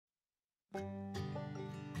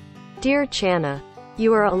Dear CHANA,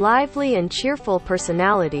 you are a lively and cheerful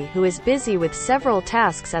personality who is busy with several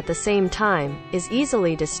tasks at the same time, is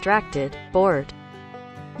easily distracted, bored.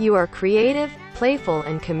 You are creative, playful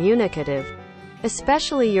and communicative.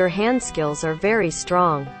 Especially your hand skills are very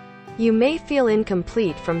strong. You may feel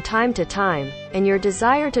incomplete from time to time, and your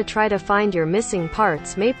desire to try to find your missing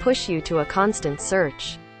parts may push you to a constant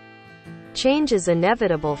search. Change is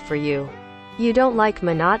inevitable for you. You don't like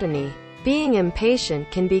monotony. Being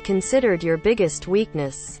impatient can be considered your biggest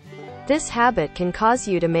weakness. This habit can cause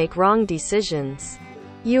you to make wrong decisions.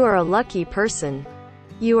 You are a lucky person.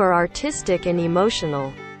 You are artistic and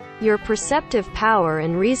emotional. Your perceptive power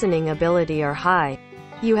and reasoning ability are high.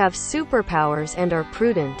 You have superpowers and are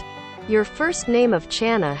prudent. Your first name of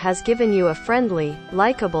CHANA has given you a friendly,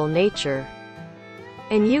 likable nature.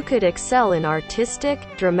 And you could excel in artistic,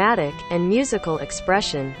 dramatic, and musical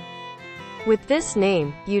expression. With this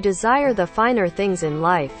name, you desire the finer things in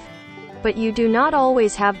life. But you do not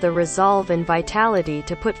always have the resolve and vitality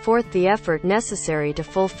to put forth the effort necessary to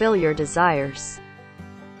fulfill your desires.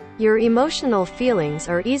 Your emotional feelings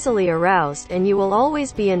are easily aroused and you will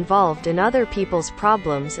always be involved in other people's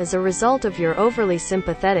problems as a result of your overly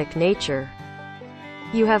sympathetic nature.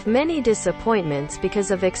 You have many disappointments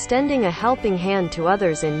because of extending a helping hand to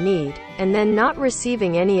others in need, and then not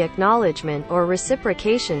receiving any acknowledgement or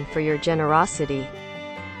reciprocation for your generosity.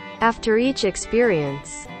 After each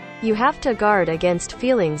experience, you have to guard against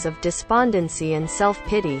feelings of despondency and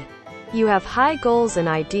self-pity. You have high goals and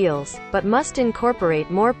ideals, but must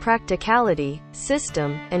incorporate more practicality,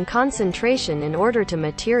 system, and concentration in order to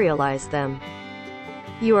materialize them.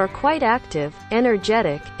 You are quite active,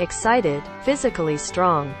 energetic, excited, physically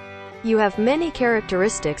strong. You have many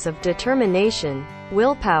characteristics of determination,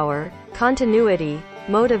 willpower, continuity,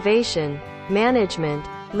 motivation, management,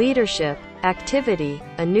 leadership, activity,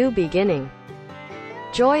 a new beginning.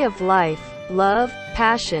 Joy of life, love,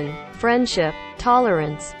 passion, friendship,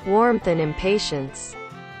 tolerance, warmth and impatience.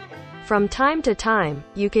 From time to time,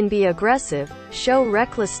 you can be aggressive, show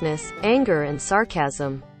recklessness, anger and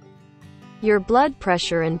sarcasm. Your blood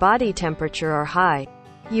pressure and body temperature are high.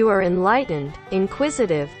 You are enlightened,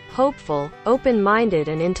 inquisitive, hopeful, open-minded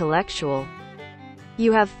and intellectual.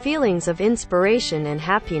 You have feelings of inspiration and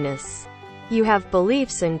happiness. You have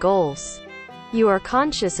beliefs and goals. You are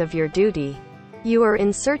conscious of your duty. You are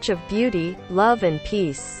in search of beauty, love and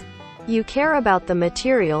peace. You care about the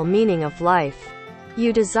material meaning of life.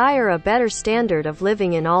 You desire a better standard of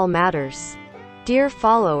living in all matters. Dear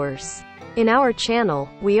followers, in our channel,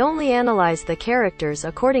 we only analyze the characters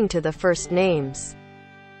according to the first names.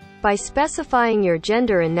 By specifying your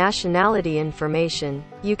gender and nationality information,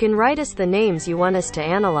 you can write us the names you want us to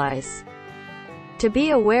analyze. To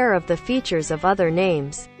be aware of the features of other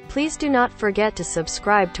names, please do not forget to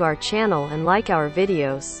subscribe to our channel and like our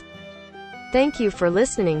videos. Thank you for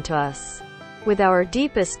listening to us. With our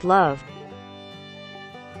deepest love.